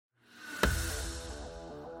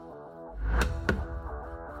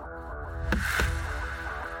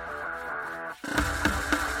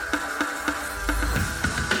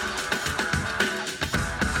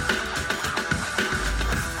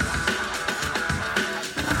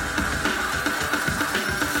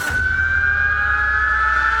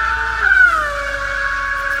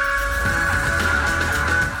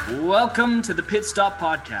Welcome to the Pit Stop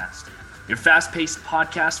Podcast, your fast-paced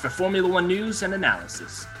podcast for Formula One news and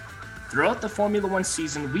analysis. Throughout the Formula One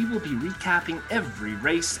season, we will be recapping every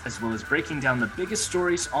race as well as breaking down the biggest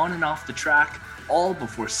stories on and off the track, all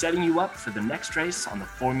before setting you up for the next race on the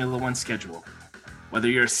Formula One schedule. Whether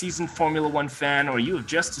you're a seasoned Formula One fan or you have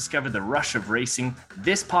just discovered the rush of racing,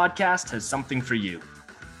 this podcast has something for you.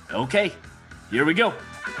 Okay, here we go.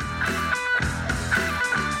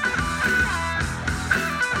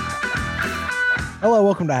 Hello,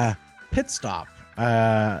 welcome to Pit Stop.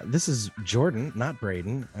 This is Jordan, not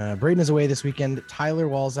Braden. Braden is away this weekend. Tyler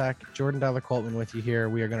Walzak, Jordan Tyler Coltman with you here.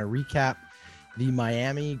 We are going to recap the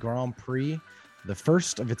Miami Grand Prix, the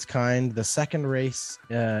first of its kind, the second race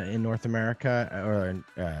in North America, or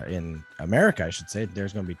in America, I should say.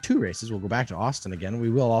 There's going to be two races. We'll go back to Austin again. We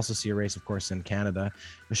will also see a race, of course, in Canada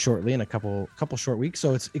shortly in a couple short weeks.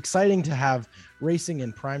 So it's exciting to have racing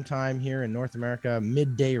in prime time here in North America,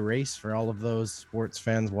 midday race for all of those sports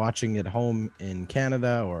fans watching at home in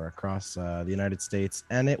Canada or across the United States.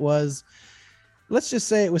 And it was, let's just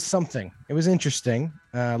say it was something. It was interesting.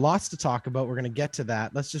 Lots to talk about. We're going to get to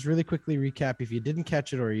that. Let's just really quickly recap. If you didn't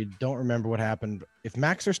catch it or you don't remember what happened, if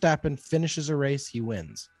Max Verstappen finishes a race, he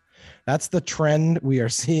wins. That's the trend we are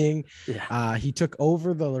seeing. Yeah. He took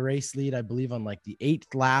over the race lead, I believe, on like the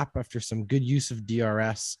 8th lap after some good use of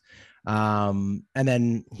DRS. And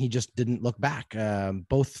then he just didn't look back.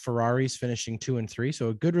 Both Ferraris finishing 2 and 3. So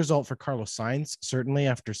a good result for Carlos Sainz, certainly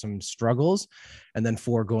after some struggles, and then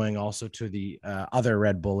 4 going also to the other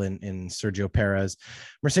Red Bull in Sergio Perez.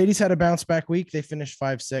 Mercedes had a bounce back week. They finished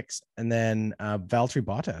 5-6. And then Valtteri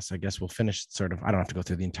Bottas, I guess, will finish sort of, I don't have to go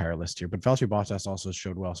through the entire list here, but Valtteri Bottas also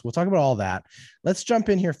showed well. So we'll talk about all that. Let's jump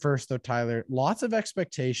in here first though, Tyler. Lots of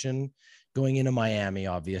expectation going into Miami,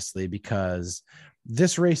 obviously, because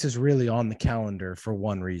this race is really on the calendar for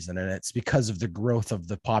one reason, and it's because of the growth of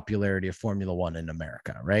the popularity of Formula One in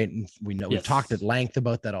America, right? And we know we've talked at length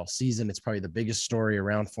about that all season. It's probably the biggest story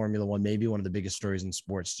around Formula One, maybe one of the biggest stories in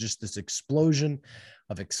sports, just this explosion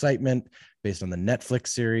of excitement based on the Netflix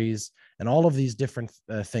series and all of these different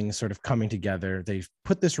things sort of coming together. They've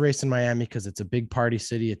put this race in Miami because it's a big party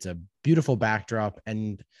city. It's a beautiful backdrop.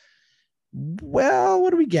 And well,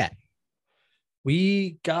 what do we get?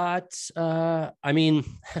 We got, the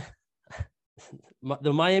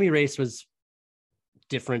Miami race was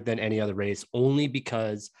different than any other race, only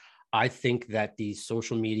because I think that the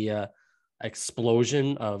social media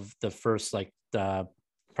explosion of the first, the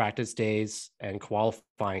practice days and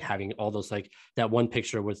qualifying, having all those, that one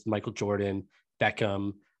picture with Michael Jordan,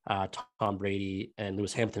 Beckham, Tom Brady, and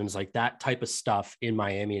Lewis Hamilton, is that type of stuff in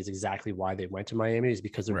Miami is exactly why they went to Miami, is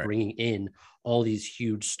because they're bringing in all these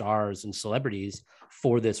huge stars and celebrities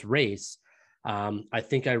for this race. I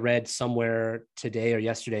think I read somewhere today or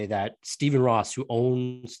yesterday that Stephen Ross, who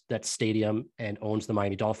owns that stadium and owns the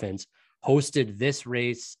Miami Dolphins, hosted this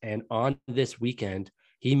race, and on this weekend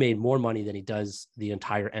he made more money than he does the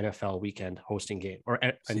entire NFL weekend hosting game, or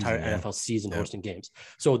entire NFL season hosting games.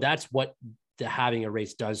 So that's what having a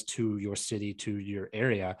race does to your city, to your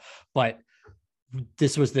area. But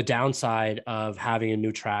this was the downside of having a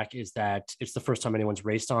new track, is that it's the first time anyone's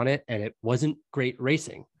raced on it, and it wasn't great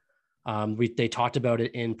racing. They talked about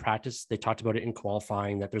it in practice. They talked about it in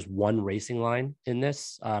qualifying, that there's one racing line in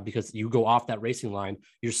this, because you go off that racing line,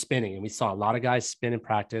 you're spinning. And we saw a lot of guys spin in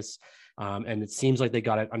practice. And it seems like they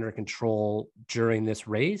got it under control during this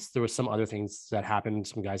race. There were some other things that happened.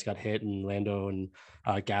 Some guys got hit, and Lando and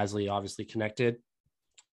Gasly obviously connected.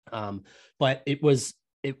 But it was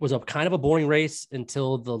a kind of a boring race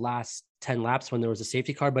until the last 10 laps when there was a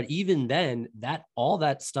safety car. But even then, all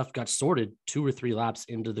that stuff got sorted 2 or 3 laps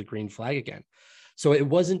into the green flag again. So it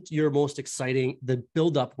wasn't your most exciting. The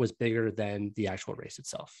buildup was bigger than the actual race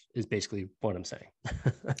itself, is basically what I'm saying.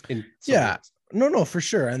 No, for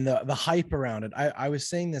sure. And the hype around it. I was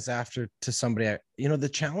saying this after to somebody, the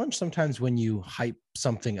challenge sometimes when you hype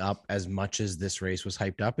something up as much as this race was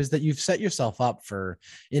hyped up is that you've set yourself up for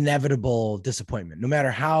inevitable disappointment. No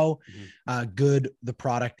matter how good the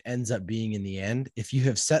product ends up being in the end, if you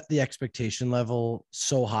have set the expectation level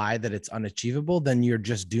so high that it's unachievable, then you're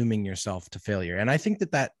just dooming yourself to failure. And I think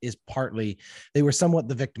that is partly, they were somewhat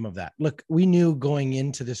the victim of that. Look, we knew going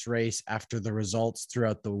into this race after the results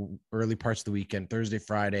throughout the early parts of the weekend, Thursday,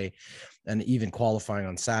 Friday, and even qualifying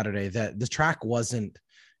on Saturday, that the track wasn't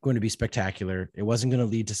going to be spectacular. It wasn't going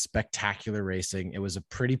to lead to spectacular racing. It was a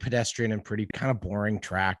pretty pedestrian and pretty kind of boring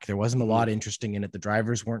track. There wasn't a lot interesting in it. The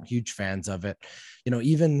drivers weren't huge fans of it.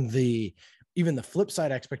 Even the flip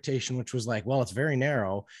side expectation, which was it's very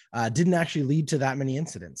narrow, didn't actually lead to that many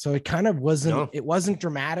incidents. So it kind of wasn't, It wasn't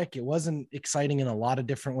dramatic. It wasn't exciting in a lot of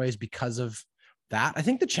different ways because of that. I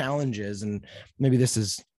think the challenge is, and maybe this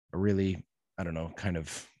is a really, I don't know, kind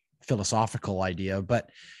of philosophical idea, but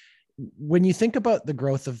when you think about the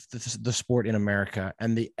growth of the sport in America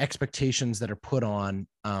and the expectations that are put on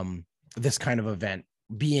this kind of event,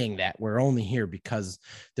 being that we're only here because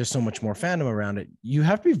there's so much more fandom around it, you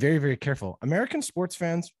have to be very, very careful. American sports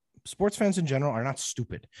fans in general are not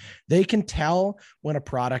stupid. They can tell when a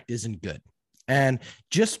product isn't good. And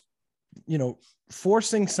just,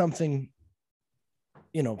 forcing something,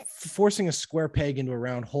 forcing a square peg into a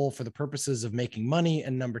round hole for the purposes of making money,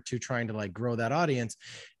 and number two, trying to like grow that audience,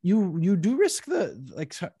 you do risk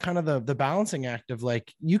the balancing act of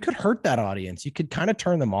like, you could hurt that audience. You could kind of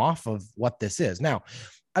turn them off of what this is. Now,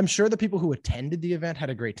 I'm sure the people who attended the event had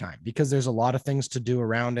a great time because there's a lot of things to do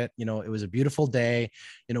around it. It was a beautiful day,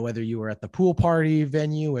 whether you were at the pool party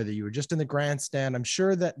venue, whether you were just in the grandstand, I'm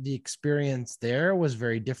sure that the experience there was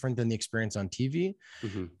very different than the experience on TV.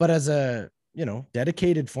 Mm-hmm. But as a,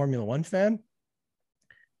 dedicated Formula One fan,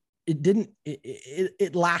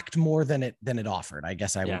 it lacked more than it offered, I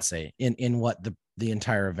guess I would say, in what the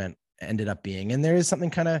entire event ended up being. And there is something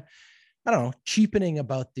kind of, I don't know, cheapening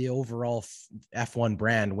about the overall F1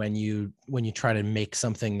 brand when you try to make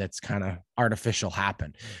something that's kind of artificial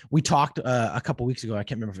happen. We talked a couple of weeks ago, I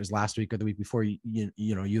can't remember if it was last week or the week before,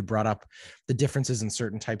 you brought up the differences in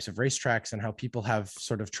certain types of racetracks and how people have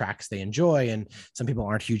sort of tracks they enjoy. And some people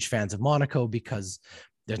aren't huge fans of Monaco because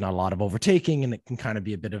there's not a lot of overtaking and it can kind of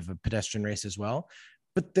be a bit of a pedestrian race as well.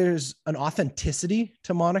 But there's an authenticity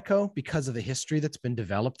to Monaco because of the history that's been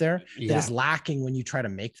developed there that is lacking when you try to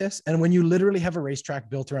make this. And when you literally have a racetrack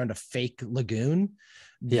built around a fake lagoon,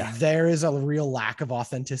 there is a real lack of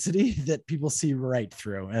authenticity that people see right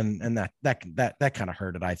through. And that kind of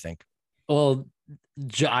hurt it, I think. Well,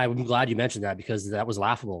 I'm glad you mentioned that because that was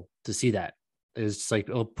laughable to see that. It's like,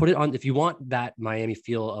 put it on, if you want that Miami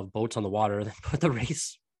feel of boats on the water, then put the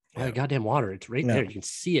race goddamn water. It's right there. You can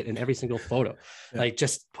see it in every single photo. Like,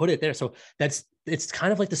 just put it there. So it's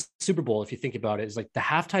kind of like the Super Bowl. If you think about it, it's like the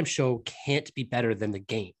halftime show can't be better than the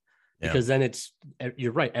game because then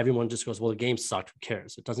you're right. Everyone just goes, well, the game sucked. Who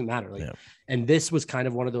cares? It doesn't matter. Like, and this was kind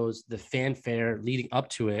of one of those, the fanfare leading up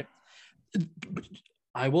to it.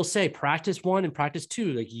 I will say practice 1 and practice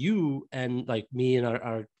 2, like you and like me and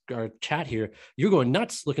our chat here, you're going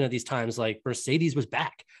nuts looking at these times. Like Mercedes was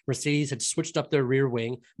back. Mercedes had switched up their rear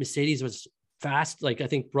wing. Mercedes was fast. Like I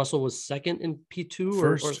think Russell was second in P2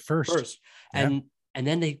 or first. And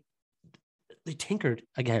then they tinkered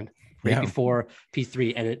again before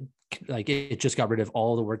P3. And it just got rid of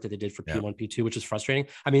all the work that they did for P1, P2, which is frustrating.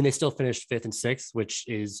 I mean, they still finished 5th and 6th, which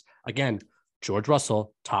is, again, George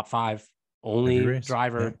Russell, top 5, only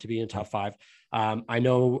driver to be in top 5. I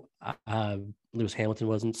know Lewis Hamilton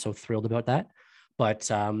wasn't so thrilled about that, but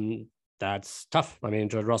that's tough. I mean,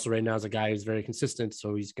 George Russell right now is a guy who's very consistent,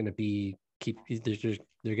 so he's going to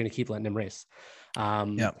they're going to keep letting him race.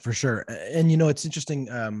 For sure. And it's interesting.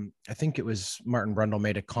 I think it was Martin Brundle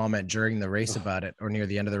made a comment during the race about it, or near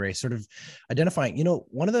the end of the race, sort of identifying,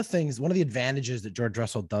 one of the advantages that George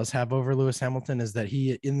Russell does have over Lewis Hamilton is that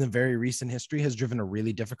he, in the very recent history, has driven a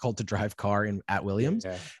really difficult to drive car at Williams.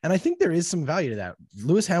 And I think there is some value to that.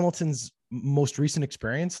 Lewis Hamilton's most recent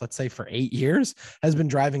experience, let's say for 8 years, has been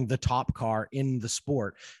driving the top car in the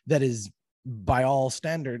sport that is, by all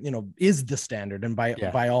standard, is the standard, and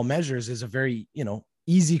by all measures is a very,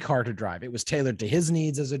 easy car to drive. It was tailored to his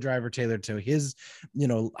needs as a driver, tailored to his,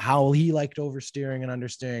 how he liked oversteering and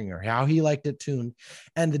understeering, or how he liked it tuned.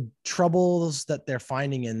 And the troubles that they're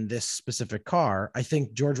finding in this specific car, I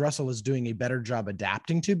think George Russell is doing a better job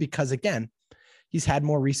adapting to, because again, he's had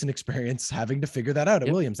more recent experience having to figure that out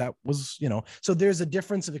at Williams. That was, so there's a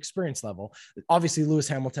difference of experience level. Obviously, Lewis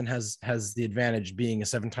Hamilton has the advantage being a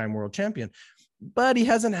 7-time world champion, but he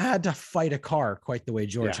hasn't had to fight a car quite the way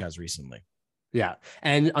George has recently. Yeah.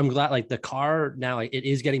 And I'm glad, like, the car now, like, it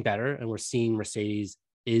is getting better, and we're seeing Mercedes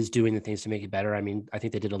is doing the things to make it better. I mean, I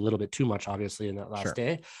think they did a little bit too much, obviously, in that last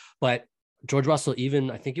day, but George Russell, even,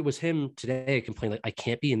 I think it was him today, complained, like, I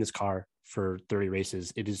can't be in this car for 30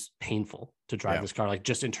 races. It is painful to drive this car, like,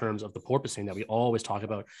 just in terms of the porpoising that we always talk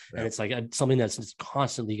about. And it's like something that's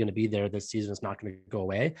constantly going to be there this season. It's not going to go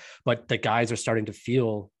away, but the guys are starting to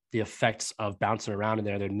feel the effects of bouncing around in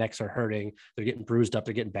there. Their necks are hurting. They're getting bruised up.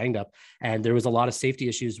 They're getting banged up. And there was a lot of safety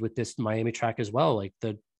issues with this Miami track as well. Like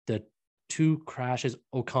the 2 crashes,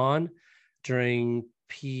 Ocon during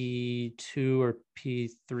P2 or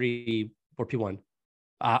P3 or P1.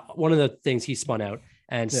 One of the things, he spun out,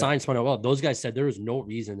 And Sainz went out well. Those guys said there was no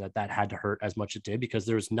reason that had to hurt as much as it did, because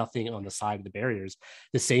there was nothing on the side of the barriers.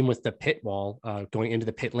 The same with the pit wall going into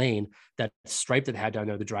the pit lane, that stripe that had down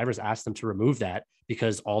there. The drivers asked them to remove that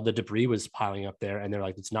because all the debris was piling up there, and they're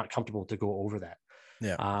like, it's not comfortable to go over that.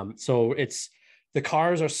 Yeah. So the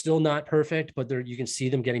cars are still not perfect, but you can see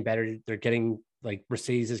them getting better. They're getting, like,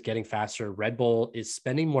 Mercedes is getting faster. Red Bull is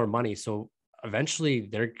spending more money, so eventually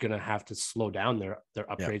they're going to have to slow down their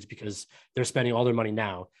upgrades because they're spending all their money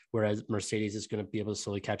now, whereas Mercedes is going to be able to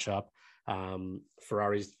slowly catch up.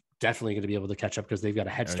 Ferrari's definitely going to be able to catch up because they've got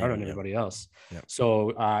a head start on everybody else.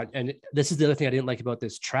 So, and this is the other thing I didn't like about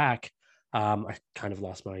this track. I kind of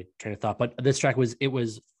lost my train of thought, but this track was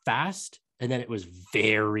fast, and then it was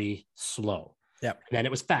very slow. And then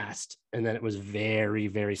it was fast, and then it was very,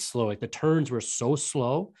 very slow. Like, the turns were so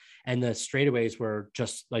slow, and the straightaways were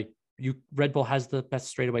just like, Red Bull has the best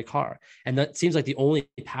straightaway car, and that seems like the only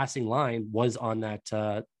passing line was on that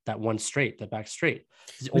one straight, the back straight.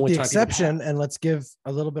 With the exception, and let's give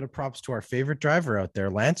a little bit of props to our favorite driver out there.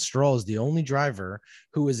 Lance Stroll is the only driver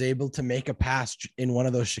who was able to make a pass in one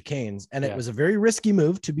of those chicanes, and it was a very risky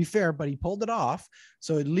move, to be fair, but he pulled it off.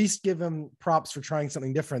 So at least give him props for trying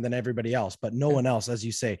something different than everybody else. But no one else, as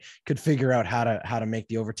you say, could figure out how to make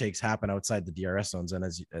the overtakes happen outside the DRS zones. And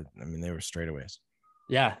they were straightaways.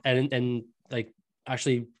 Yeah, and like,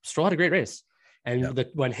 actually, Stroll had a great race. And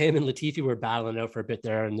when him and Latifi were battling out for a bit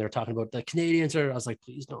there, and they're talking about the Canadians, I was like,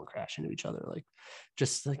 please don't crash into each other. Like,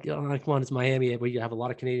 just like, come on, it's Miami. We have a lot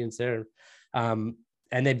of Canadians there. And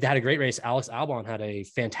they had a great race. Alex Albon had a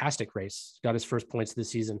fantastic race, got his first points of the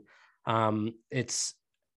season.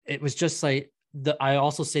 It was just like I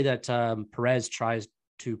also say that Perez tries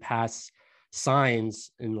to pass Sainz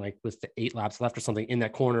in, like, with the 8 laps left or something in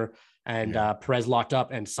that corner, and Perez locked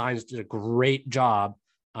up, and Sainz did a great job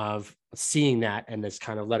of seeing that and just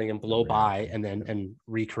kind of letting him blow by and then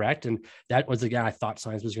recorrect. And that was the guy I thought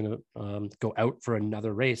Sainz was going to go out for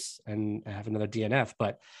another race and have another DNF,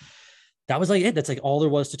 but that was like it. That's like all there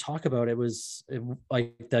was to talk about. It was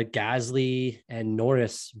like the Gasly and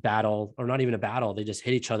Norris battle, or not even a battle. They just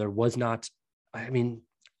hit each other. Was not, I mean,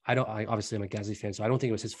 obviously I'm a Gasly fan, so I don't think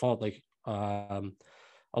it was his fault. Like,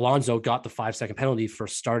 Alonso got the 5-second penalty for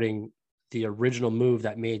starting the original move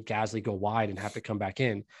that made Gasly go wide and have to come back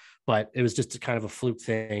in, but it was just a kind of a fluke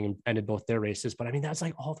thing and ended both their races. But I mean, that's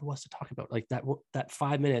like all there was to talk about. Like, that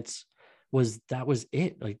 5 minutes was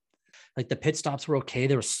it. Like the pit stops were okay.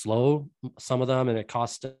 They were slow, some of them, and it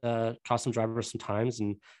cost some drivers some times,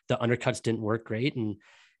 and the undercuts didn't work great. And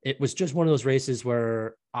it was just one of those races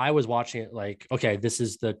where I was watching it like, okay, this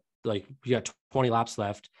is you got 20 laps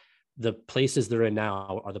left. The places they're in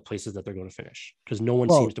now are the places that they're going to finish, because no one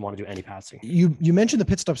seems to want to do any passing. You mentioned the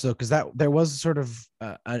pit stops, though, because there was sort of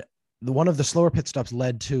one of the slower pit stops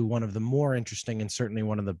led to one of the more interesting, and certainly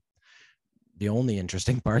one of the only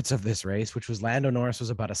interesting parts of this race, which was Lando Norris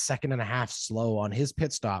was about 1.5 seconds slow on his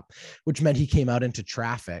pit stop, which meant he came out into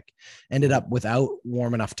traffic, ended up without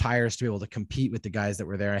warm enough tires to be able to compete with the guys that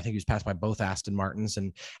were there. I think he was passed by both Aston Martins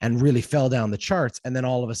and really fell down the charts. And then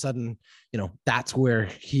all of a sudden, that's where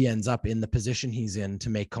he ends up in the position he's in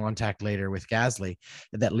to make contact later with Gasly.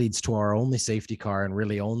 That leads to our only safety car and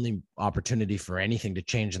really only opportunity for anything to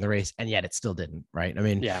change in the race. And yet it still didn't, right? I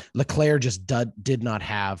mean, Leclerc just did not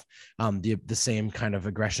have the same kind of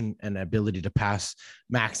aggression and ability to pass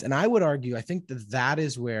Max. And I would argue, I think that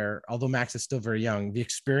is where, although Max is still very young, the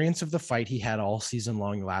experience of the fight he had all season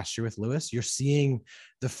long last year with Lewis, you're seeing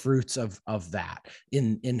the fruits of that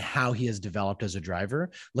in how he has developed as a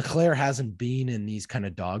driver. Leclerc hasn't been in these kind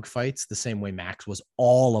of dog fights the same way Max was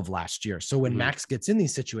all of last year. So when Max gets in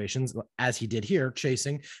these situations, as he did here,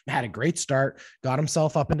 chasing, had a great start, got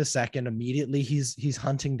himself up into second, immediately he's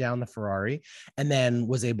hunting down the Ferrari, and then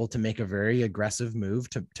was able to make a very aggressive move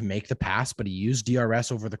to make the pass. But he used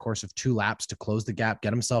DRS over the course of 2 laps to close the gap,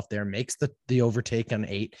 get himself there, makes the overtake on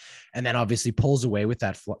 8, and then obviously pulls away with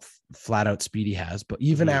that flat out speed he has. But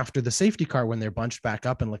even after the safety car, when they're bunched back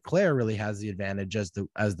up, and Leclerc really has the advantage as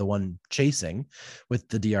the one chasing with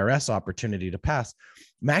the DRS opportunity to pass,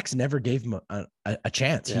 Max never gave him a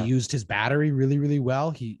chance. He used his battery really, really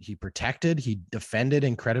well. He protected, he defended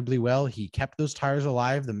incredibly well. He kept those tires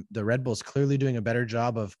alive. The Red Bull's clearly doing a better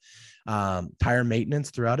job of tire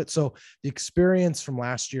maintenance throughout it. So the experience from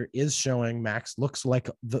last year is showing Max looks like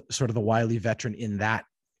the sort of the wily veteran in that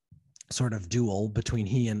sort of duel between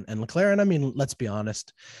he and Leclerc. And I mean, let's be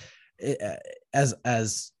honest,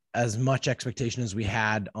 as as much expectation as we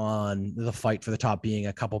had on the fight for the top being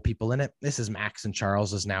a couple people in it. This is Max and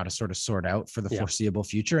Charles is now to sort of sort out for the foreseeable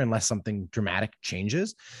future, unless something dramatic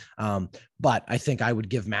changes. But I think I would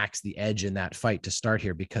give Max the edge in that fight to start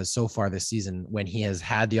here, because so far this season, when he has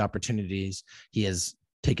had the opportunities, he has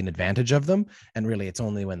taken advantage of them. And really, it's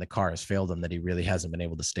only when the car has failed him that he really hasn't been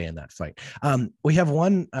able to stay in that fight. We have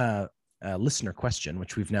one listener question,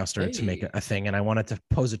 which we've now started to make a thing. And I wanted to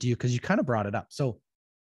pose it to you because you kind of brought it up. So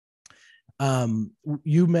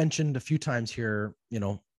you mentioned a few times here,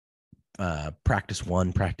 practice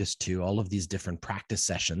 1, practice 2, all of these different practice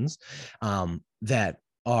sessions that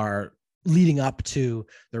are leading up to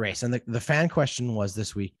the race. And the fan question was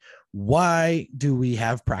this week, why do we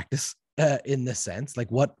have practice in this sense? Like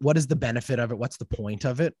what is the benefit of it? What's the point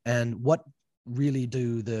of it? And what really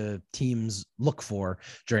do the teams look for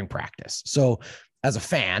during practice? So as a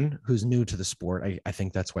fan who's new to the sport, I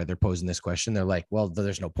think that's why they're posing this question. They're like, well,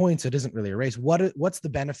 there's no points. It isn't really a race. What's the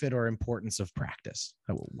benefit or importance of practice?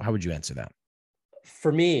 How would you answer that?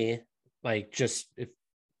 For me, like, just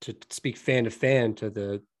to speak fan to fan to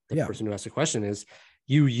the person who asked the question, is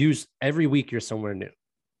you use every week you're somewhere new,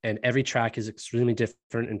 and every track is extremely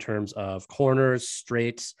different in terms of corners,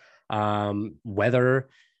 straights, weather,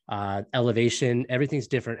 elevation. Everything's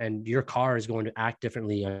different, and your car is going to act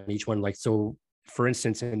differently on each one. Like, so for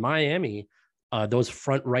instance, in Miami, those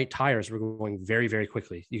front right tires were going very, very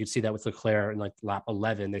quickly. You could see that with Leclerc in like lap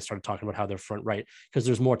 11. They started talking about how they're front right because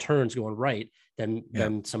there's more turns going right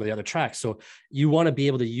than some of the other tracks. So you want to be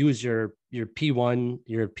able to use your P1,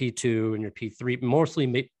 your P2, and your P3,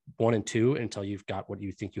 mostly 1 and 2 until you've got what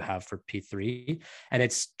you think you have for P3. And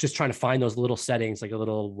it's just trying to find those little settings, like a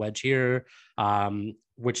little wedge here,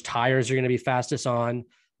 which tires are going to be fastest on.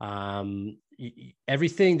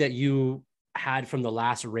 Everything that you had from the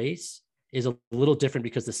last race is a little different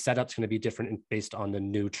because the setup's going to be different based on the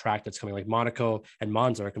new track that's coming. Like Monaco and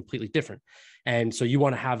Monza are completely different. And so you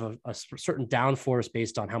want to have a certain downforce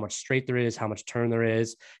based on how much straight there is, how much turn there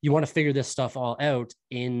is. You want to figure this stuff all out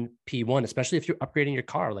in P1, especially if you're upgrading your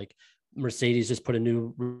car. Like Mercedes just put a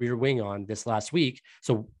new rear wing on this last week.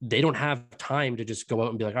 So they don't have time to just go out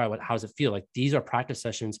and be like, all right, how does it feel? Like, these are practice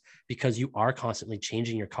sessions because you are constantly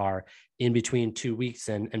changing your car in between 2 weeks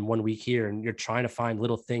and 1 week here. And you're trying to find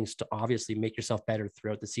little things to obviously make yourself better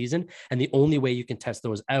throughout the season. And the only way you can test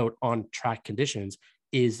those out on track conditions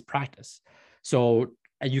is practice. So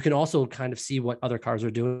you can also kind of see what other cars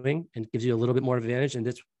are doing, and gives you a little bit more advantage. And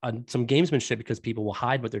it's some gamesmanship because people will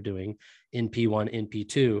hide what they're doing in P1, in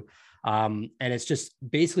P2. And it's just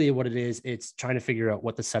basically what it is. It's trying to figure out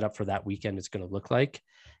what the setup for that weekend is going to look like.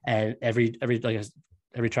 And every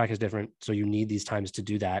track is different. So you need these times to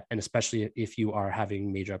do that. And especially if you are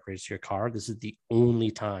having major upgrades to your car, this is the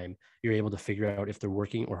only time you're able to figure out if they're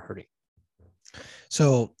working or hurting.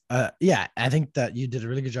 So, I think that you did a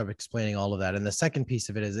really good job explaining all of that. And the second piece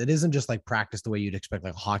of it is, it isn't just like practice the way you'd expect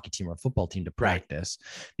like a hockey team or a football team to practice,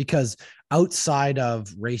 because outside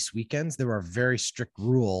of race weekends, there are very strict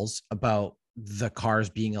rules about the cars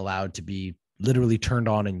being allowed to be literally turned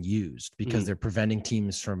on and used, because they're preventing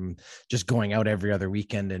teams from just going out every other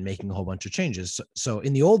weekend and making a whole bunch of changes. So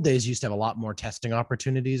in the old days, you used to have a lot more testing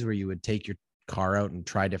opportunities where you would take your car out and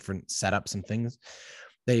try different setups and things.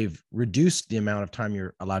 They've reduced the amount of time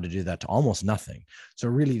you're allowed to do that to almost nothing. So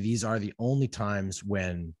really, these are the only times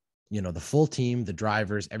when, the full team, the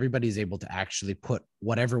drivers, everybody's able to actually put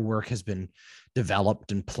whatever work has been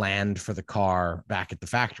developed and planned for the car back at the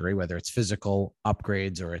factory, whether it's physical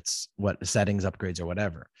upgrades or it's what settings upgrades or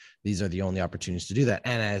whatever. These are the only opportunities to do that.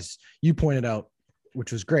 And as you pointed out,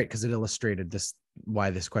 which was great because it illustrated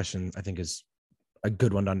why this question, I think, is a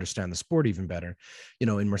good one to understand the sport even better.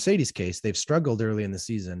 In Mercedes' case, they've struggled early in the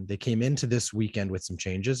season. They came into this weekend with some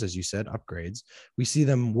changes, as you said, upgrades. We see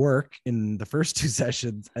them work in the first 2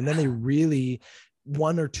 sessions, and then they really,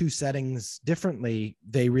 1 or 2 settings differently,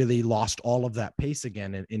 they really lost all of that pace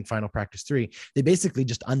again in final practice 3. They basically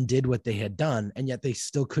just undid what they had done, and yet they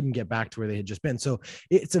still couldn't get back to where they had just been. So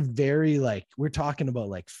it's a very, we're talking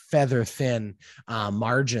about feather thin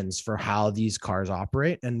margins for how these cars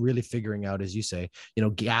operate, and really figuring out, as you say,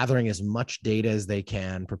 gathering as much data as they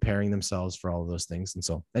can, preparing themselves for all of those things. And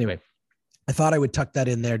so anyway, I thought I would tuck that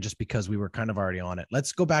in there just because we were kind of already on it.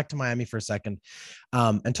 Let's go back to Miami for a second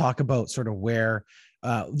and talk about sort of where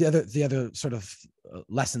the other sort of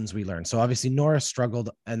lessons we learned. So obviously Norris struggled,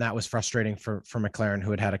 and that was frustrating for McLaren,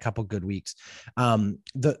 who had a couple good weeks.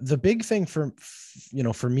 The big thing for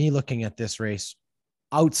me looking at this race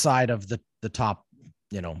outside of the top,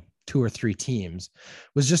 2 or 3 teams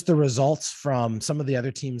was just the results from some of the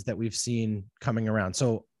other teams that we've seen coming around.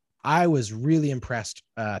 So I was really impressed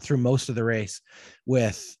through most of the race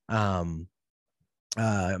with Mick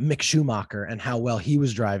Schumacher and how well he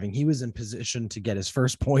was driving. He was in position to get his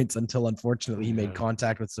first points until unfortunately he made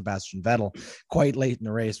contact with Sebastian Vettel quite late in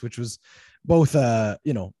the race, which was both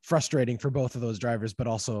frustrating for both of those drivers, but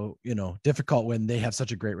also difficult when they have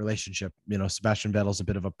such a great relationship. Sebastian Vettel's a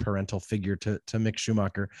bit of a parental figure to Mick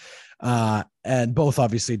Schumacher, and both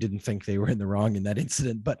obviously didn't think they were in the wrong in that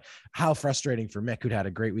incident. But how frustrating for Mick, who'd had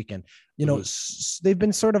a great weekend. They've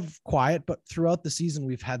been sort of quiet, but throughout the season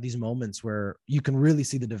we've had these moments where you can really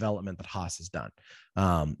see the development that Haas has done,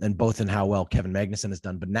 and both in how well Kevin Magnussen has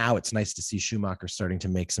done. But now it's nice to see Schumacher starting to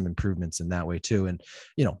make some improvements in that way too. And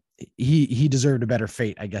he deserved a better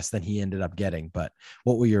fate, I guess, than he ended up getting. But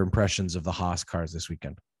what were your impressions of the Haas cars this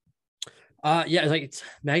weekend?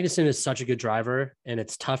 Magnussen is such a good driver, and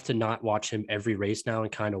it's tough to not watch him every race now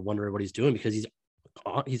and kind of wonder what he's doing, because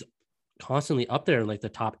he's constantly up there in like the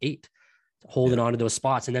top 8, holding on to those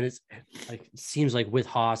spots. And then it's like, it seems like with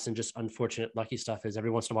Haas and just unfortunate lucky stuff is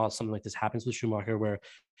every once in a while something like this happens with Schumacher, where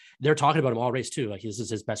they're talking about him all race too. Like, this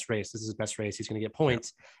is his best race. This is his best race. He's going to get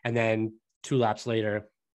points. Yeah. And then 2 laps later,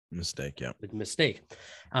 mistake.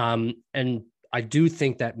 And I do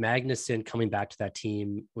think that Magnussen coming back to that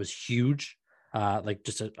team was huge.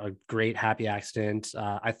 Just a great happy accident.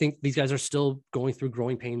 I think these guys are still going through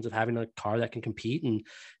growing pains of having a car that can compete. And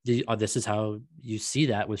this is how you see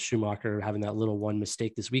that with Schumacher having that little one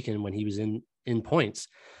mistake this weekend when he was in points.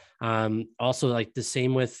 Also, like the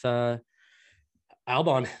same with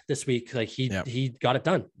Albon this week. Like he got it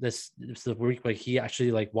done. This the week, like he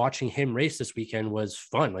actually, like, watching him race this weekend was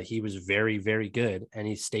fun. Like, he was very, very good, and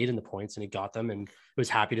he stayed in the points and he got them, and was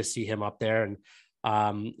happy to see him up there. And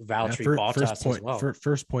Valtteri Bottas as well.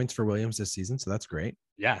 First points for Williams this season, so that's great.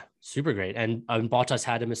 Yeah, super great. And Bottas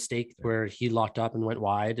had a mistake where he locked up and went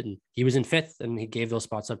wide, and he was in 5th, and he gave those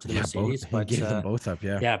spots up to the Mercedes. But he gave them both up.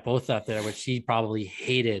 Yeah, both up there, which he probably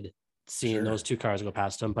hated seeing those 2 cars go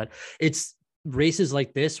past him. But it's races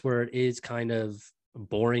like this where it is kind of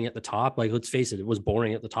boring at the top. Like, let's face it was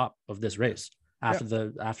boring at the top of this race after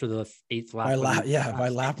the 8th lap. By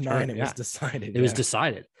lap 9, it was decided. It was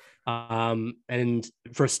decided. And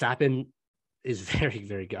Verstappen is very,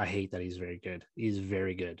 very good. I hate that he's very good. He's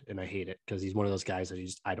very good, and I hate it because he's one of those guys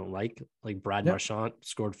that I don't like. Like, Brad Marchand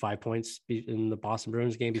scored 5 points in the Boston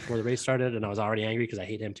Bruins game before the race started, and I was already angry because I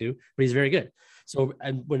hate him too. But he's very good. So,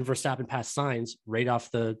 and when Verstappen passed Sainz right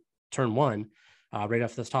off the turn 1, right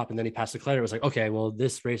off the top, and then he passed Leclerc, it was like, okay, well,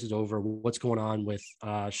 this race is over. What's going on with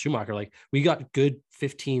Schumacher? Like, we got good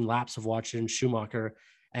 15 laps of watching Schumacher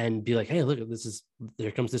and be like, hey, look,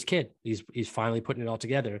 here comes this kid. He's finally putting it all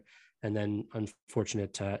together. And then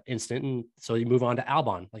unfortunate incident. And so you move on to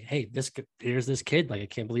Albon. Like, hey, here's this kid. Like, I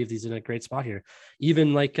can't believe he's in a great spot here.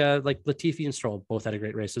 Even like Latifi and Stroll both had a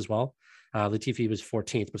great race as well. Latifi was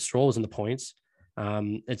 14th, but Stroll was in the points.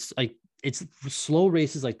 It's slow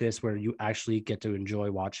races like this where you actually get to enjoy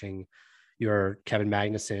watching your Kevin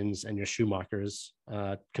Magnussen's and your Schumachers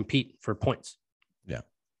compete for points.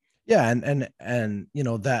 Yeah. And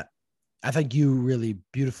that, I think you really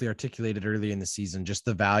beautifully articulated early in the season, just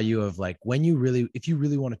the value of, like, if you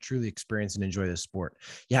really want to truly experience and enjoy this sport,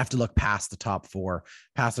 you have to look past the top 4,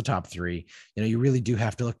 past the top 3. You really do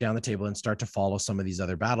have to look down the table and start to follow some of these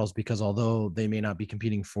other battles, because although they may not be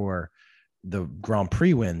competing for the Grand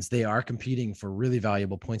Prix wins, they are competing for really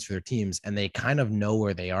valuable points for their teams, and they kind of know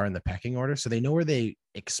where they are in the pecking order. So they know where they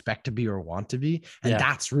expect to be or want to be. And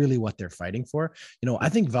that's really what they're fighting for. I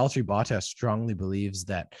think Valtteri Bottas strongly believes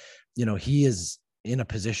that, he is in a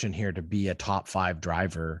position here to be a top 5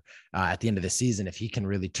 driver at the end of the season, if he can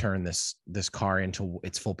really turn this car into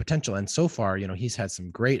its full potential. And so far, he's had some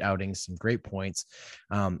great outings, some great points.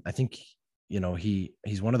 I think,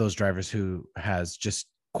 he's one of those drivers who has just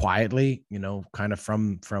quietly, kind of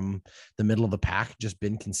from the middle of the pack, just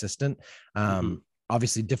been consistent.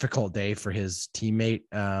 Obviously difficult day for his teammate,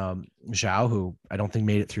 Zhao, who I don't think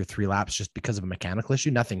made it through 3 laps just because of a mechanical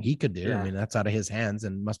issue. Nothing he could do. Yeah. I mean, that's out of his hands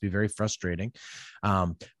and must be very frustrating.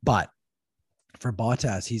 But for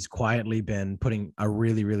Bottas, he's quietly been putting a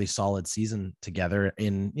really, really solid season together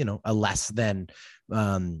in, a less than,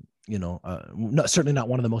 certainly not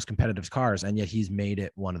one of the most competitive cars, and yet he's made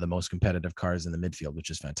it one of the most competitive cars in the midfield, which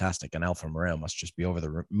is fantastic. And Alfa Romeo must just be over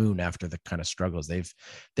the moon after the kind of struggles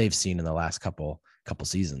they've seen in the last couple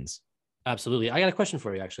seasons. Absolutely. I got a question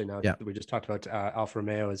for you, actually. Now we just talked about Alfa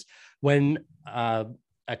Romeo, is when a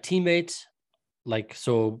teammate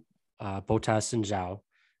Bottas and Zhao,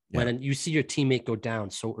 when you see your teammate go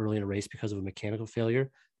down so early in a race because of a mechanical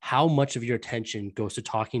failure, how much of your attention goes to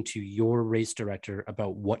talking to your race director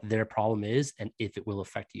about what their problem is and if it will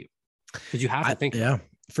affect you? Because you have to think.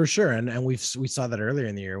 For sure. And we saw that earlier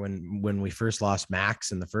in the year when we first lost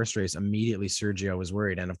Max in the first race. Immediately Sergio was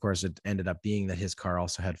worried. And of course it ended up being that his car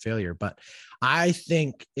also had failure. But I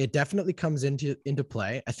think it definitely comes into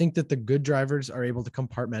play. I think that the good drivers are able to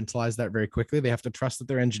compartmentalize that very quickly. They have to trust that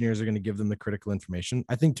their engineers are going to give them the critical information.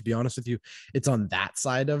 I think, to be honest with you, it's on that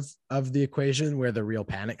side of the equation where the real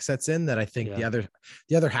panic sets in, that I think the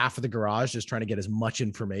other half of the garage is trying to get as much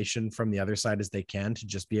information from the other side as they can to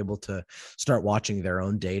just be able to start watching their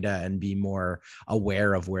own data and be more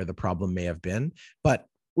aware of where the problem may have been. But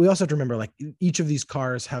we also have to remember, like, each of these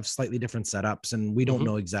cars have slightly different setups, and we don't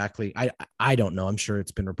know exactly. I don't know. I'm sure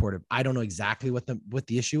it's been reported. I don't know exactly what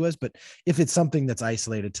the issue is, but if it's something that's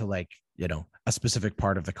isolated to, like, a specific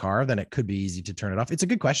part of the car, then it could be easy to turn it off. It's a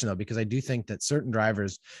good question though, because I do think that certain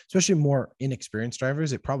drivers, especially more inexperienced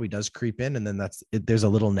drivers, it probably does creep in, and then there's a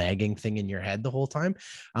little nagging thing in your head the whole time.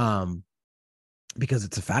 Because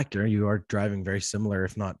it's a factor. You are driving very similar,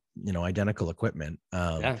 if not, identical equipment.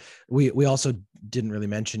 We also didn't really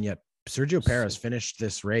mention yet, Sergio Perez finished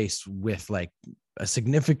this race with like a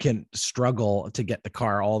significant struggle to get the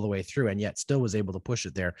car all the way through, and yet still was able to push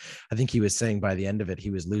it there. I think he was saying by the end of it, he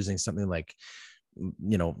was losing something like,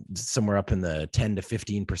 somewhere up in the 10 to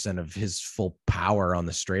 15% of his full power on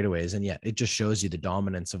the straightaways. And yet it just shows you the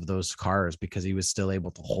dominance of those cars, because he was still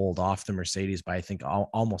able to hold off the Mercedes by, I think,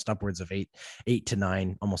 almost upwards of 8 to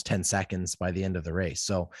 9, almost 10 seconds by the end of the race.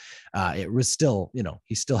 So it was still,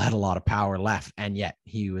 he still had a lot of power left, and yet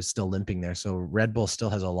he was still limping there. So Red Bull still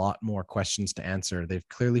has a lot more questions to answer. They've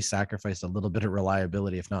clearly sacrificed a little bit of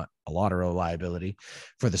reliability, if not a lot of reliability,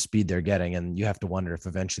 for the speed they're getting. And you have to wonder if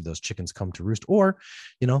eventually those chickens come to roost, or,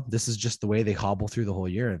 this is just the way they hobble through the whole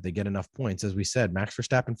year. If they get enough points, as we said, Max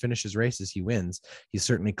Verstappen finishes races, he wins. He's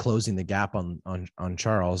certainly closing the gap on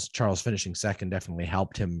Charles. Charles finishing second definitely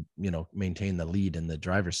helped him, maintain the lead in the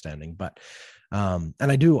driver's standing. But and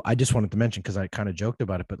I just wanted to mention, because I kind of joked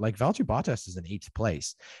about it, but like Valtteri Bottas is in 8th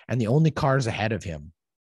place, and the only cars ahead of him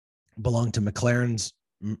belong to McLaren's,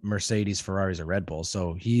 Mercedes, Ferraris, or Red Bull.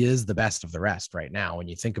 So he is the best of the rest right now when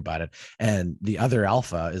you think about it. And the other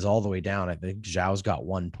Alpha is all the way down. I think Zhao's got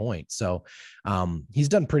 1 point. So he's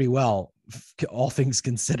done pretty well, all things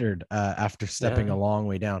considered, after stepping a long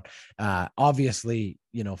way down. Obviously,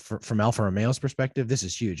 from Alfa Romeo's perspective, this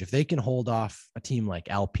is huge. If they can hold off a team like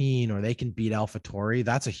Alpine, or they can beat AlphaTauri,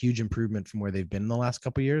 that's a huge improvement from where they've been in the last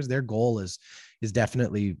couple of years. Their goal is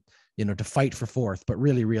definitely, to fight for 4th, but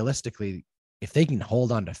really realistically, if they can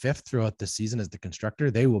hold on to 5th throughout the season as the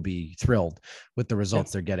constructor, they will be thrilled with the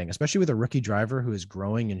results they're getting, especially with a rookie driver who is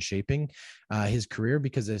growing and shaping his career,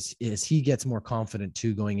 because as he gets more confident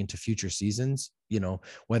too, going into future seasons,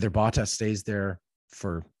 whether Bottas stays there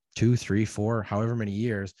for 2, 3, 4, however many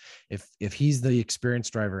years, if he's the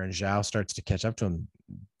experienced driver and Zhao starts to catch up to him,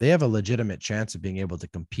 they have a legitimate chance of being able to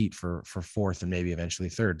compete for 4th and maybe eventually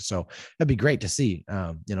 3rd. So that'd be great to see.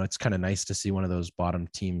 It's kind of nice to see one of those bottom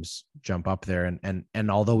teams jump up there.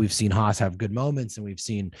 And although we've seen Haas have good moments, and we've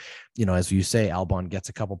seen, as you say, Albon gets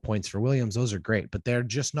a couple points for Williams, those are great, but they're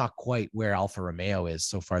just not quite where Alfa Romeo is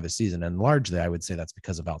so far this season. And largely, I would say that's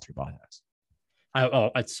because of Valtteri Bottas.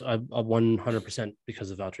 It's a 100%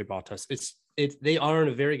 because of Valtteri Bottas. They are in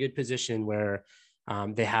a very good position where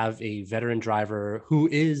they have a veteran driver who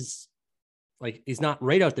is, like, he's not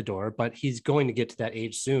right out the door, but he's going to get to that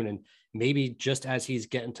age soon. And maybe just as he's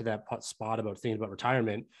getting to that spot about thinking about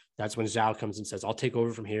retirement, that's when Zhao comes and says, I'll take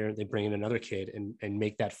over from here. They bring in another kid and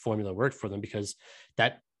make that formula work for them, because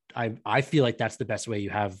I feel like that's the best way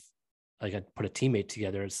you have, like, I put a teammate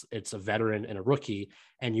together. It's a veteran and a rookie,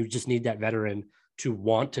 and you just need that veteran to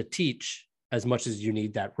want to teach as much as you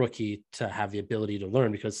need that rookie to have the ability to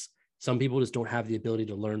learn, because some people just don't have the ability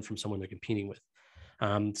to learn from someone they're competing with.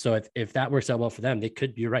 So if that works out well for them,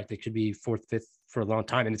 you're right, they could be 4th, 5th for a long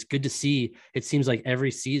time. And it's good to see. It seems like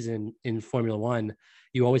every season in Formula One,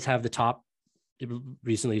 you always have the top.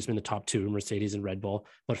 Recently, it's been the top 2, Mercedes and Red Bull,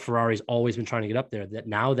 but Ferrari's always been trying to get up there. That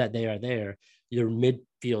now that they are there, your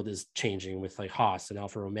midfield is changing with like Haas and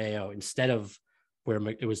Alfa Romeo, instead of where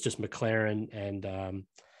it was just McLaren and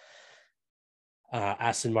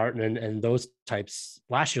Aston Martin and those types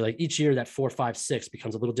last year. Like each year, that 4, 5, 6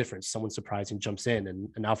 becomes a little different. Someone surprising jumps in,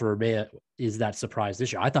 and Alfa Romeo is that surprise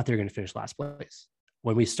this year. I thought they were going to finish last place.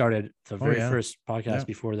 When we started the very first podcast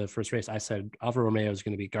before the first race, I said Alfa Romeo is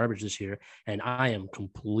going to be garbage this year, and I am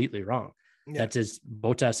completely wrong. That is,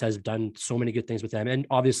 Bottas has done so many good things with them, and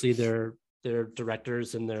obviously their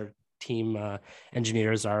directors and their team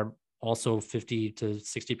engineers are also 50 to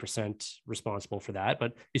 60% responsible for that.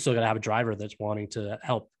 But you still got to have a driver that's wanting to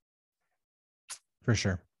help. For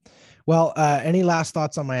sure. Well, any last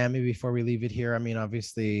thoughts on Miami before we leave it here? I mean,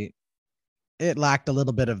 obviously, it lacked a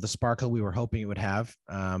little bit of the sparkle we were hoping it would have.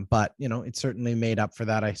 But it certainly made up for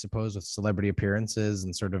that, I suppose, with celebrity appearances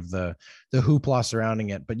and sort of the hoopla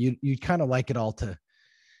surrounding it. But you kind of like it all to,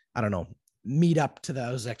 I don't know, meet up to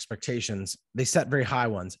those expectations. They set very high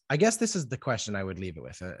ones. I guess this is the question I would leave it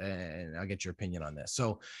with, and I'll get your opinion on this.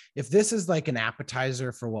 So if this is like an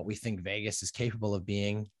appetizer for what we think Vegas is capable of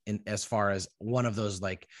being in as far as one of those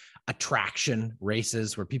like attraction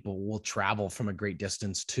races where people will travel from a great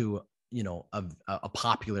distance to, a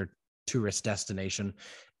popular tourist destination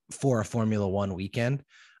for a Formula One weekend,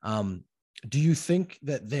 do you think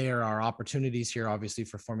that there are opportunities here, obviously,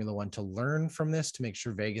 for Formula One to learn from this, to make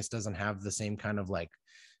sure Vegas doesn't have the same kind of like,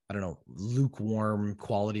 I don't know, lukewarm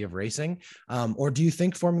quality of racing? Or do you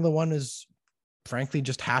think Formula One is frankly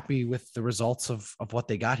just happy with the results of what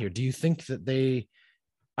they got here? Do you think that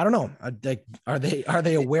I don't know, are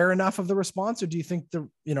they aware enough of the response, or do you think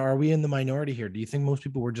are we in the minority here? Do you think most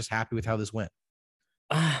people were just happy with how this went?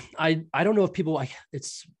 I don't know if people,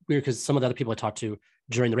 it's weird because some of the other people I talked to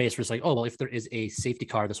during the race was like, oh, well, if there is a safety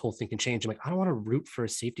car, this whole thing can change. I'm like, I don't want to root for a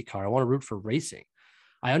safety car. I want to root for racing.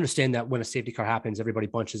 I understand that when a safety car happens, everybody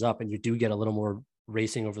bunches up and you do get a little more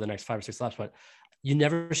racing over the next 5 or 6 laps, but you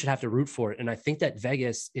never should have to root for it. And I think that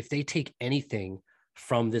Vegas, if they take anything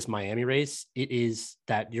from this Miami race, it is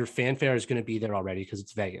that your fanfare is going to be there already because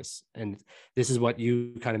it's Vegas. And this is what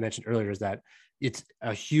you kind of mentioned earlier, is that it's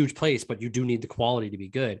a huge place, but you do need the quality to be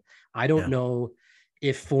good. I don't know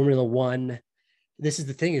if Formula One, this is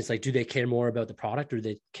the thing, is like, do they care more about the product, or do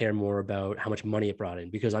they care more about how much money it brought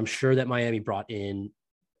in? Because I'm sure that Miami brought in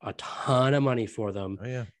a ton of money for them. Oh,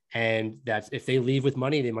 yeah. And that's, if they leave with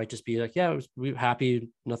money, they might just be like, yeah, we're happy.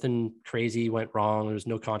 Nothing crazy went wrong. There's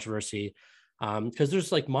no controversy. Because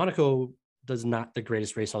there's like, Monaco does not the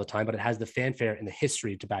greatest race all the time, but it has the fanfare and the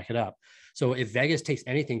history to back it up. So if Vegas takes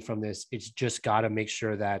anything from this, it's just got to make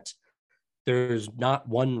sure that there's not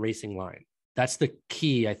one racing line. That's the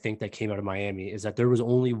key, I think, that came out of Miami, is that there was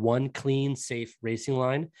only one clean, safe racing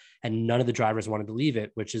line, and none of the drivers wanted to leave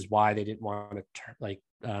it, which is why they didn't want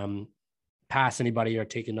to pass anybody or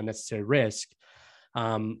take an unnecessary risk.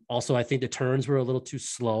 Also, I think the turns were a little too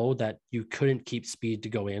slow, that you couldn't keep speed to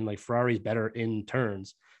go in. Like, Ferrari's better in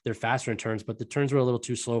turns. They're faster in turns, but the turns were a little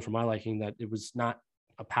too slow for my liking, that it was not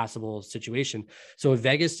a passable situation. So if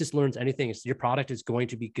Vegas just learns anything, your product is going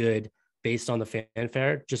to be good based on the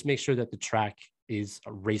fanfare. Just make sure that the track is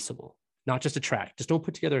raceable, not just a track. Just don't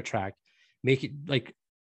put together a track. Make it like,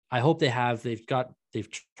 I hope they've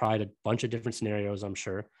tried a bunch of different scenarios, I'm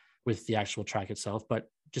sure, with the actual track itself, but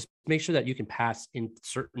just make sure that you can pass in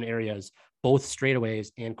certain areas, both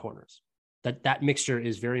straightaways and corners. That mixture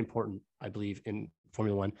is very important, I believe, in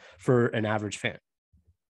Formula One for an average fan.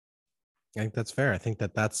 I think that's fair. I think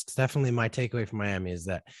that's definitely my takeaway from Miami, is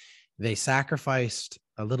that they sacrificed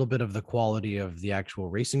a little bit of the quality of the actual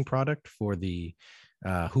racing product for the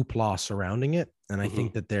hoopla surrounding it. And I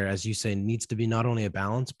think that there, as you say, needs to be not only a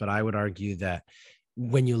balance, but I would argue that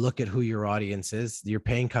when you look at who your audience is, your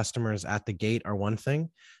paying customers at the gate are one thing.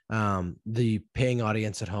 The paying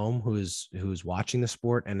audience at home who's watching the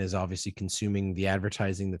sport and is obviously consuming the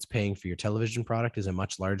advertising that's paying for your television product is a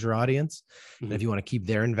much larger audience. And if you want to keep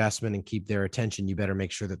their investment and keep their attention, you better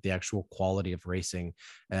make sure that the actual quality of racing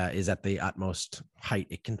is at the utmost height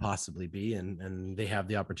it can possibly be. And they have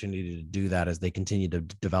the opportunity to do that as they continue to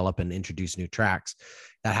develop and introduce new tracks.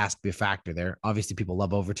 That has to be a factor there. Obviously, people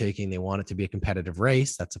love overtaking. They want it to be a competitive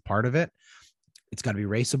race. That's a part of it. It's got to be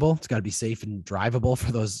raceable. It's got to be safe and drivable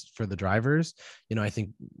for the drivers. I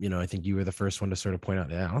think you were the first one to sort of point out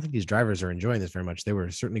that I don't think these drivers are enjoying this very much. They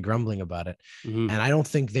were certainly grumbling about it. And I don't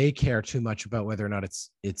think they care too much about whether or not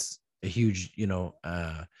it's a huge,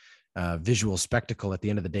 visual spectacle. At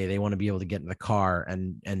the end of the day, they want to be able to get in the car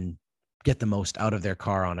and get the most out of their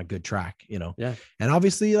car on a good track, Yeah. And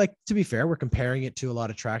obviously, like, to be fair, we're comparing it to a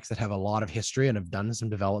lot of tracks that have a lot of history and have done some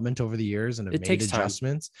development over the years and have made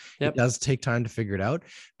adjustments. Yep. It does take time to figure it out,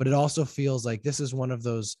 but it also feels like this is one of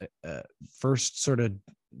those first sort of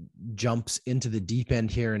jumps into the deep end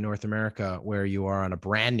here in North America, where you are on a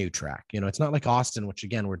brand new track. It's not like Austin, which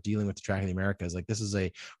again, we're dealing with the track in the Americas. Like, this is a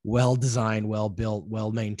well-designed, well-built,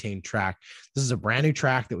 well-maintained track. This is a brand new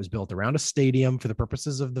track that was built around a stadium for the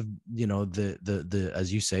purposes of the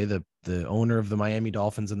as you say, the owner of the Miami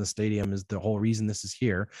Dolphins and the stadium is the whole reason this is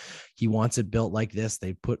here. He wants it built like this.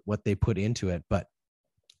 They put what they put into it, but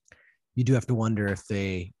you do have to wonder if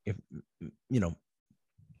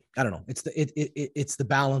I don't know. It's the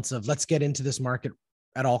balance of, let's get into this market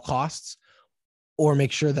at all costs, or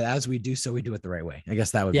make sure that as we do so, we do it the right way. I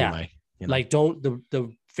guess that would be my, like,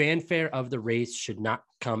 the fanfare of the race should not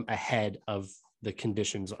come ahead of the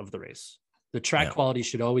conditions of the race. The track quality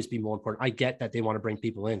should always be more important. I get that they want to bring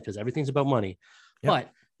people in because everything's about money, but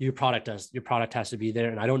your product has to be there.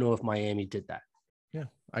 And I don't know if Miami did that. Yeah,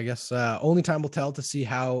 I guess only time will tell to see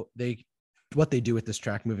what they do with this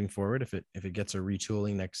track moving forward. If it gets a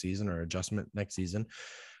retooling next season or adjustment next season,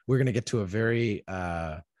 we're going to get to a very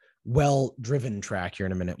well-driven track here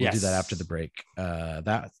in a minute. We'll do that after the break.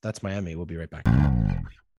 That's Miami. We'll be right back.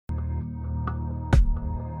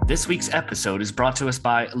 This week's episode is brought to us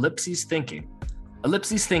by Ellipses Thinking.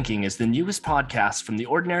 Ellipses Thinking is the newest podcast from the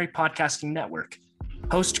Ordinary Podcasting Network.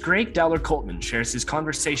 Host Greg Dowler-Coltman shares his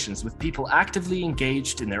conversations with people actively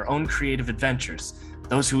engaged in their own creative adventures,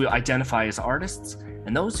 those who identify as artists,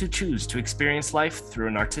 and those who choose to experience life through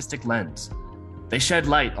an artistic lens. They shed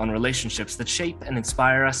light on relationships that shape and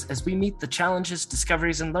inspire us as we meet the challenges,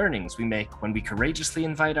 discoveries, and learnings we make when we courageously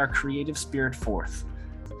invite our creative spirit forth.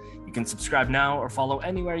 You can subscribe now or follow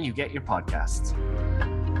anywhere you get your podcasts.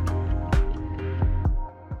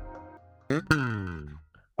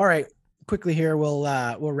 All right, quickly here, we'll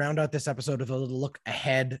round out this episode with a little look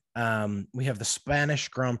ahead. We have the Spanish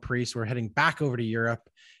Grand Prix, so we're heading back over to Europe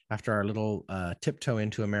after our little tiptoe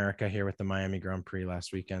into America here with the Miami Grand Prix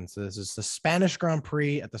last weekend. So this is the Spanish Grand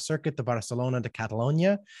Prix at the Circuit de Barcelona de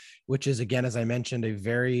Catalunya, which is, again, as I mentioned, a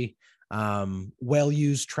very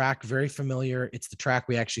well-used track, very familiar. It's the track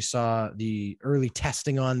we actually saw the early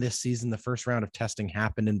testing on this season. The first round of testing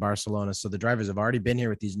happened in Barcelona. So the drivers have already been here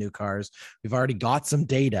with these new cars. We've already got some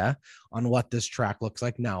data on what this track looks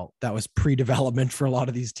like. Now, that was pre-development for a lot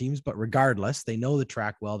of these teams, but regardless, they know the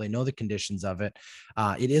track well. They know the conditions of it.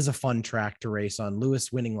 It is a fun track to race on.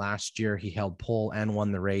 Lewis winning last year. He held pole and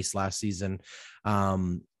won the race last season.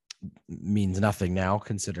 Means nothing now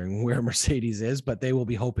considering where Mercedes is, but they will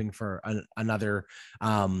be hoping for another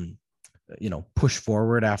push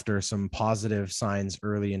forward after some positive signs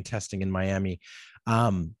early in testing in Miami.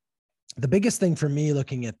 The biggest thing for me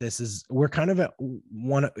looking at this is we're kind of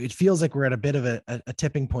it feels like we're at a bit of a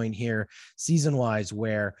tipping point here season wise,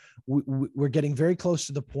 where we're getting very close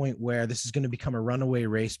to the point where this is going to become a runaway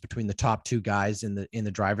race between the top two guys in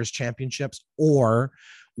the drivers' championships, or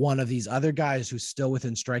one of these other guys who's still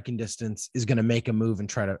within striking distance is going to make a move and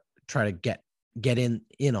try to get in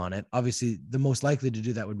on it. Obviously, the most likely to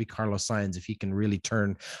do that would be Carlos Sainz if he can really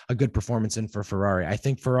turn a good performance in for Ferrari. I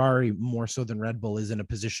think Ferrari, more so than Red Bull, is in a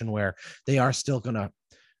position where they are still going to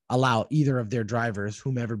allow either of their drivers,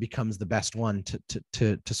 whomever becomes the best one,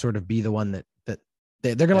 to sort of be the one that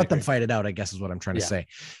they're going to let them fight it out, I guess is what I'm trying to say.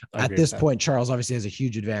 At this point, Charles obviously has a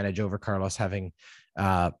huge advantage over Carlos, having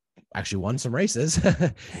actually won some races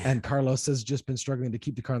and Carlos has just been struggling to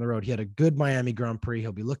keep the car on the road. He had a good Miami Grand Prix.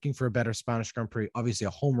 He'll be looking for a better Spanish Grand Prix, obviously a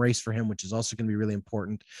home race for him, which is also going to be really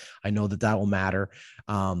important. I know that will matter.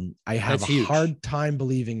 I have a hard time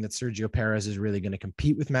believing that Sergio Perez is really going to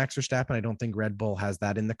compete with Max Verstappen. I don't think Red Bull has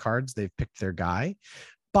that in the cards. They've picked their guy.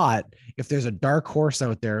 But if there's a dark horse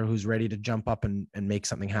out there who's ready to jump up and make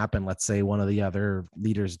something happen, let's say one of the other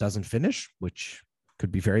leaders doesn't finish, which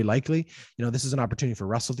could be very likely. This is an opportunity for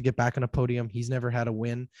Russell to get back on a podium. He's never had a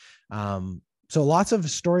win. So lots of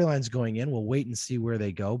storylines going in. We'll wait and see where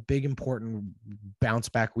they go. Big, important bounce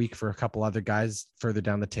back week for a couple other guys further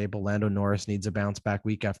down the table. Lando Norris needs a bounce back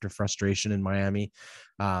week after frustration in Miami.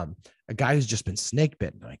 A guy who's just been snake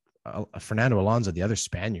bitten, like Fernando Alonso, the other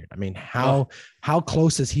Spaniard. I mean, how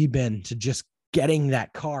close has he been to just getting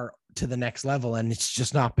that car to the next level? And it's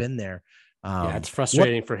just not been there. It's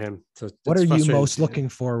frustrating for him. What are you most looking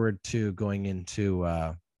forward to going into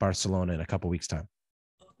Barcelona in a couple weeks' time?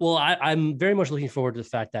 Well, I'm very much looking forward to the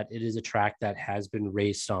fact that it is a track that has been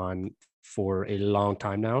raced on for a long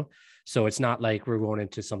time now. So it's not like we're going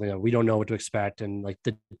into something that we don't know what to expect. And like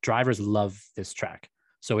the drivers love this track.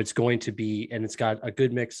 So it's going to be, and it's got a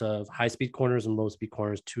good mix of high-speed corners and low-speed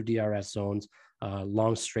corners, 2 DRS zones,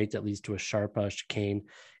 long straight that leads to a sharp chicane.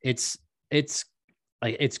 It's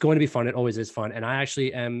going to be fun. It always is fun. And I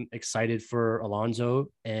actually am excited for Alonso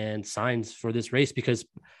and Sainz for this race, because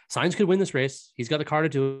Sainz could win this race. He's got the car to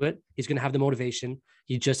do it. He's going to have the motivation.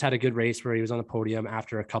 He just had a good race where he was on the podium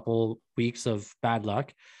after a couple weeks of bad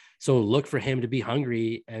luck. So look for him to be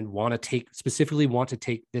hungry and want to take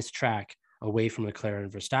this track away from McLaren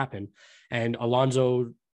and Verstappen. And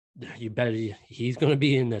Alonso, you bet he's going to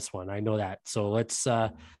be in this one. I know that. So let's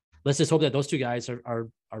just hope that those two guys are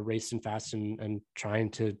racing fast and trying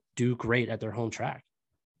to do great at their home track.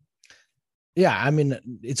 Yeah, I mean,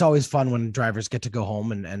 it's always fun when drivers get to go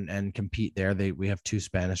home and compete there. We have 2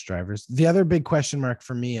 Spanish drivers. The other big question mark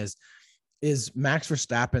for me is is Max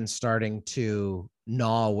Verstappen starting to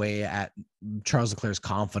gnaw away at Charles Leclerc's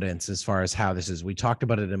confidence as far as how this is? We talked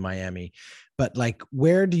about it in Miami, but like,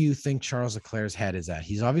 where do you think Charles Leclerc's head is at?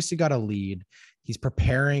 He's obviously got a lead. He's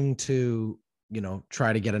preparing to,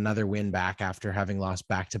 try to get another win back after having lost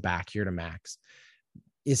back-to-back here to Max.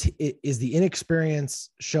 Is the inexperience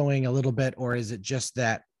showing a little bit, or is it just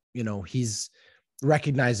that, he's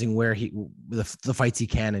recognizing where the fights he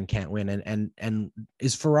can and can't win, and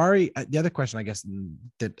is Ferrari, the other question I guess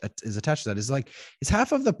that is attached to that is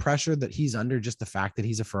half of the pressure that he's under just the fact that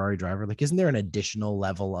he's a Ferrari driver? Like, isn't there an additional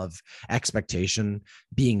level of expectation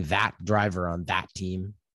being that driver on that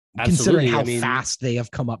team? Absolutely. Considering how fast they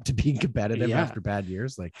have come up to being competitive after bad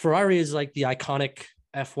years. Like, Ferrari is like the iconic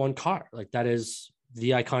F1 car. Like, that is the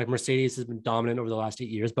iconic. Mercedes has been dominant over the last 8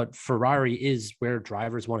 years, but Ferrari is where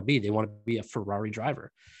drivers want to be. They want to be a Ferrari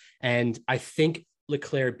driver. And I think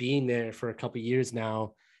Leclerc being there for a couple of years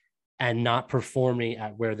now and not performing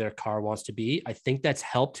at where their car wants to be, I think that's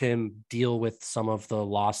helped him deal with some of the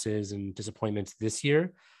losses and disappointments this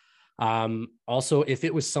year. Also, if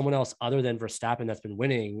it was someone else other than Verstappen that's been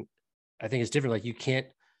winning, I think it's different. Like, you can't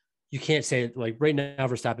say, like, right now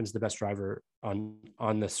Verstappen's the best driver on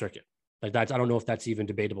the circuit. Like, I don't know if that's even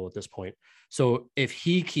debatable at this point. So if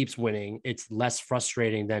he keeps winning, it's less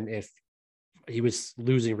frustrating than if he was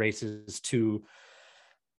losing races to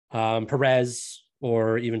Perez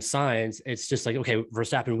or even Sainz. It's just like, okay,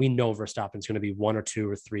 Verstappen, we know Verstappen's going to be 1 or 2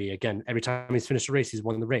 or 3. Again, every time he's finished a race, he's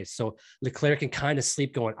won the race. So Leclerc can kind of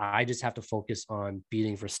sleep going, I just have to focus on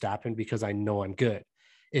beating Verstappen because I know I'm good.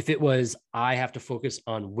 If it was, I have to focus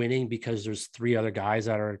on winning because there's 3 other guys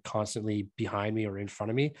that are constantly behind me or in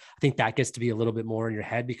front of me, I think that gets to be a little bit more in your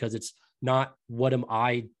head, because it's not what am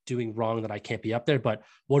I doing wrong that I can't be up there, but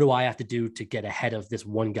what do I have to do to get ahead of this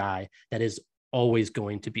one guy that is always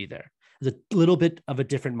going to be there? It's a little bit of a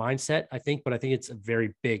different mindset, I think, but I think it's a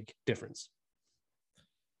very big difference.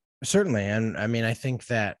 Certainly. And I mean, I think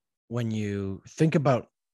that when you think about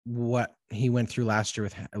what he went through last year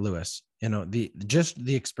with Lewis, the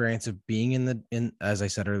experience of being in, as I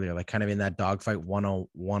said earlier, like kind of in that dogfight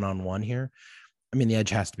one-on-one here. I mean, the edge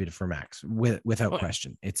has to be for Max without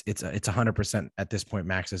question. It's 100% at this point,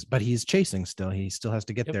 Max's, but he's chasing still. He still has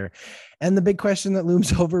to get there. And the big question that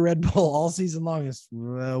looms over Red Bull all season long is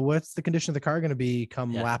what's the condition of the car going to be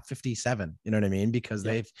come lap 57? You know what I mean? Because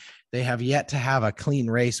they have yet to have a clean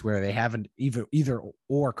race where they haven't either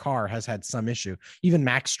or car has had some issue. Even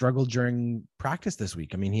Max struggled during practice this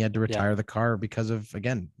week. I mean, he had to retire the car because of,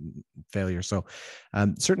 again, failure. So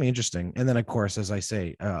certainly interesting. And then, of course, as I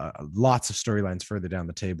say, lots of storylines further down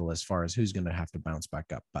the table as far as who's going to have to bounce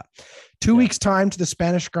back up. But 2 weeks time to the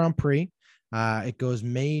Spanish Grand Prix. It goes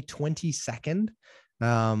May 22nd.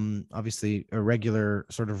 Obviously a regular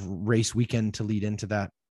sort of race weekend to lead into that.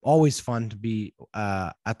 Always fun to be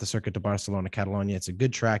at the Circuit de Barcelona, Catalonia. It's a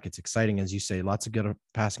good track. It's exciting, as you say, lots of good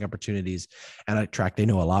passing opportunities, and a track they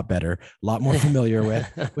know a lot better, a lot more familiar with,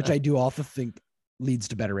 which I do also think leads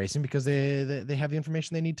to better racing because they have the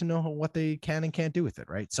information they need to know what they can and can't do with it,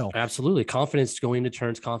 right? So absolutely, confidence going into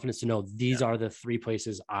turns, confidence to know these are the 3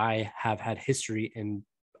 places I have had history in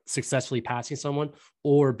successfully passing someone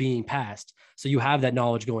or being passed. So you have that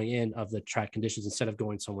knowledge going in of the track conditions instead of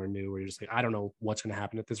going somewhere new where you're just like, I don't know what's going to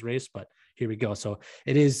happen at this race, but here we go. So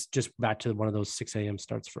it is just back to one of those 6 a.m.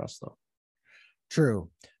 starts for us, though. True.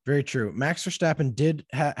 Very true. Max Verstappen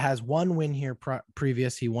has one win here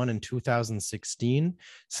previous. He won in 2016.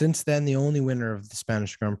 Since then, the only winner of the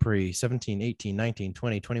Spanish Grand Prix, 17, 18, 19,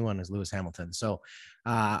 20, 21 is Lewis Hamilton. So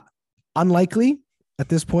unlikely at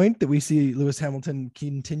this point that we see Lewis Hamilton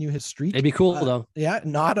continue his streak. It'd be cool though. Yeah,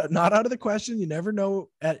 not out of the question. You never know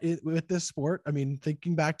with this sport. I mean,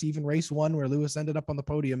 thinking back to even race 1 where Lewis ended up on the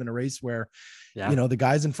podium in a race where, the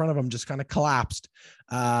guys in front of him just kind of collapsed.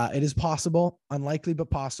 It is possible, unlikely, but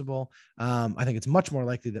possible. I think it's much more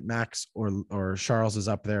likely that Max or Charles is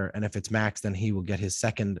up there. And if it's Max, then he will get his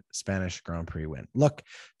 2nd Spanish Grand Prix win. Look,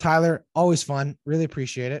 Tyler, always fun. Really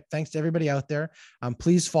appreciate it. Thanks to everybody out there.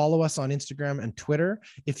 Please follow us on Instagram and Twitter.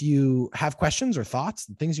 If you have questions or thoughts,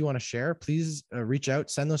 things you want to share, please reach out,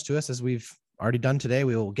 send those to us as we've already done today.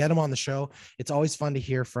 We will get them on the show. It's always fun to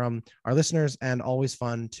hear from our listeners and always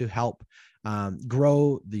fun to help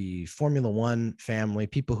grow the Formula One family,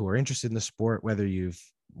 people who are interested in the sport, whether you've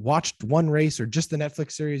watched one race or just the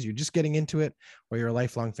Netflix series, you're just getting into it, or you're a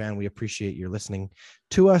lifelong fan. We appreciate your listening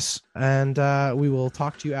to us. And we will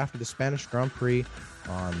talk to you after the Spanish Grand Prix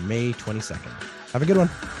on May 22nd. Have a good one.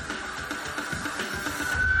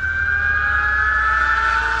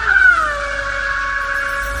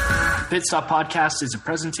 Pit Stop Podcast is a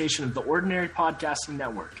presentation of the Ordinary Podcasting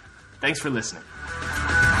Network. Thanks for listening.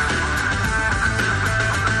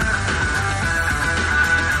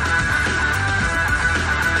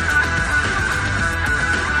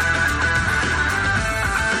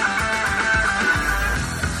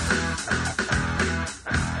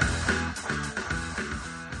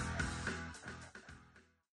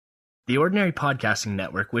 The Ordinary Podcasting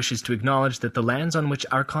Network wishes to acknowledge that the lands on which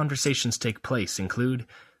our conversations take place include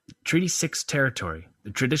Treaty 6 territory,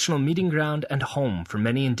 the traditional meeting ground and home for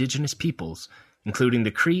many indigenous peoples, including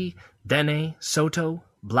the Cree, Dene, Saulteaux,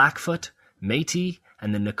 Blackfoot, Métis,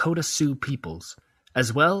 and the Nakota Sioux peoples,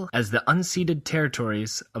 as well as the unceded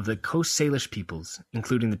territories of the Coast Salish peoples,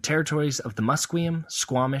 including the territories of the Musqueam,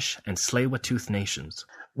 Squamish, and Tsleil-Waututh nations.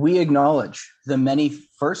 We acknowledge the many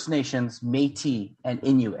First Nations, Métis, and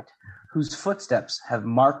Inuit whose footsteps have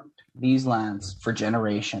marked these lands for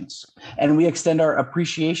generations. And we extend our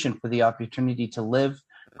appreciation for the opportunity to live,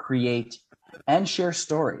 create, and share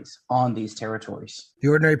stories on these territories. The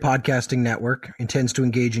Ordinary Podcasting Network intends to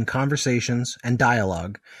engage in conversations and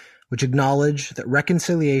dialogue which acknowledge that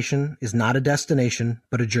reconciliation is not a destination,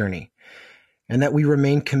 but a journey, and that we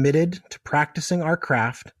remain committed to practicing our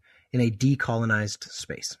craft in a decolonized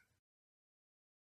space.